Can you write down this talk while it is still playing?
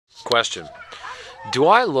Question. Do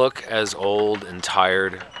I look as old and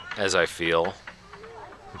tired as I feel?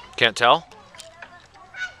 Can't tell?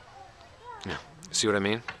 Yeah. See what I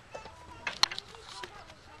mean?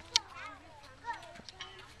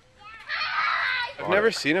 I've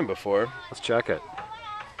never seen him before. Let's check it.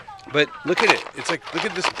 But look at it. It's like, look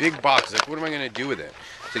at this big box. Like, what am I going to do with it?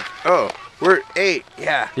 It's like, oh, we're 8.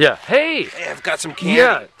 Yeah. Yeah. Hey! Hey, I've got some candy.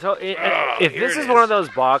 Yeah. If here this it is one is. of those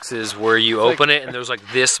boxes where you open it and there's like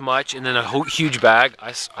this much and then a huge bag,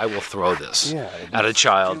 I will throw this at a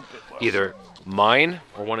child. Either mine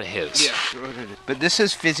or one of his. Yeah. But this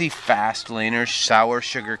is Fizzy Fast Laner Sour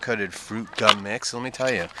Sugar Coated Fruit Gum Mix. Let me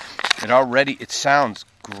tell you, it sounds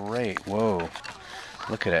great. Whoa.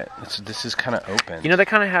 Look at it. This is kind of open. You know, they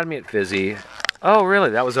kind of had me at Fizzy. Oh, really?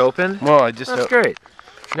 That was open? Well, I just... That's great.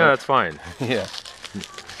 No, that's fine. Yeah.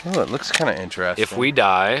 Oh, it looks kind of interesting. If we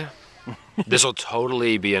die, this will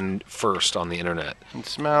totally be in first on the internet. It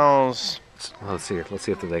smells... Well, let's see. Let's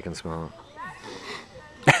see if they can smell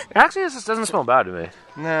it. Actually, this doesn't smell bad to me.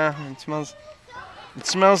 Nah, it smells... It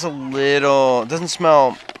smells a little... It doesn't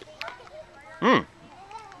smell... I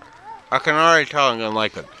can already tell I'm going to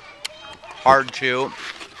like it. Hard chew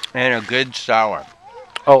and a good sour.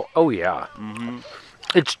 Oh yeah.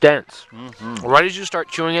 It's dense. Right as you start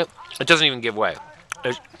chewing it, it doesn't even give way.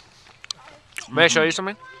 May I show you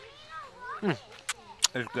something?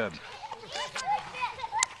 It's good.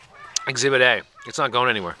 Exhibit A. It's not going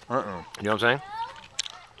anywhere. You know what I'm saying?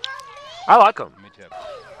 I like them. Me too.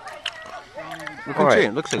 All right.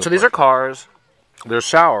 It looks like So these are cars. They're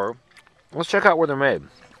sour. Let's check out where they're made.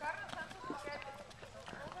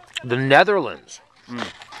 The Netherlands.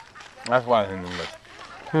 That's why I think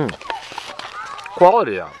it looks.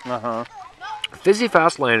 Quality though. Uh-huh. Fizzy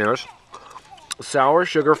Fast Laners. Sour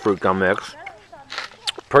Sugar Fruit Gum Mix.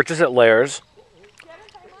 Purchase at Layers.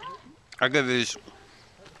 I give these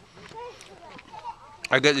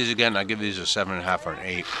again. I give these a 7.5 or an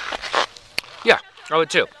 8. Yeah, I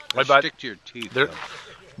would too. They stick to your teeth. though.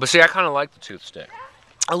 But see, I kind of like the tooth stick.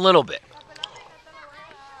 A little bit.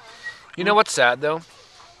 You know what's sad though?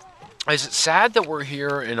 Is it sad that we're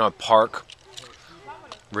here in a park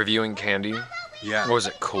reviewing candy? Yeah. Or is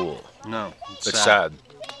it cool? No. It's sad.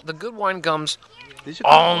 The good wine gums These are good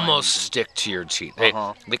almost wines. stick to your teeth.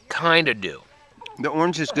 Uh-huh. They kind of do. The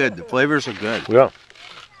orange is good. The flavors are good. Yeah.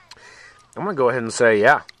 I'm going to go ahead and say,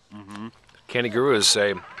 yeah. Candy Gurus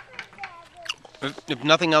say, If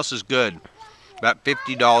nothing else is good, about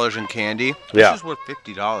 $50 in candy. Yeah. This is worth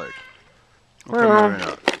 $50. Well,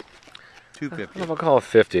 $2.50. I don't know if I'll call it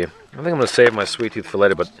 50. I think I'm going to save my sweet tooth for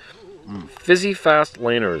later, but Fizzy Fast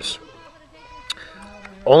Laners.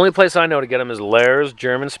 Only place I know to get them is Lair's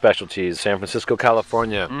German Specialties, San Francisco,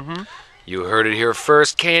 California. You heard it here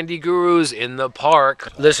first, Candy Gurus in the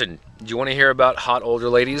park. Listen, do you want to hear about hot older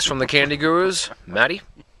ladies from the Candy Gurus? Matty?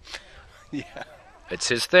 Yeah. It's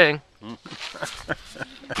his thing.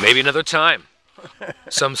 Maybe another time.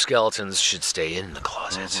 Some skeletons should stay in the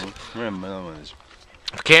closet.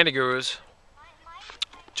 Candy Gurus.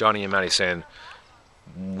 Johnny and Matty saying,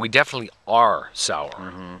 we definitely are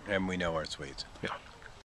sour. And we know our sweets. Yeah.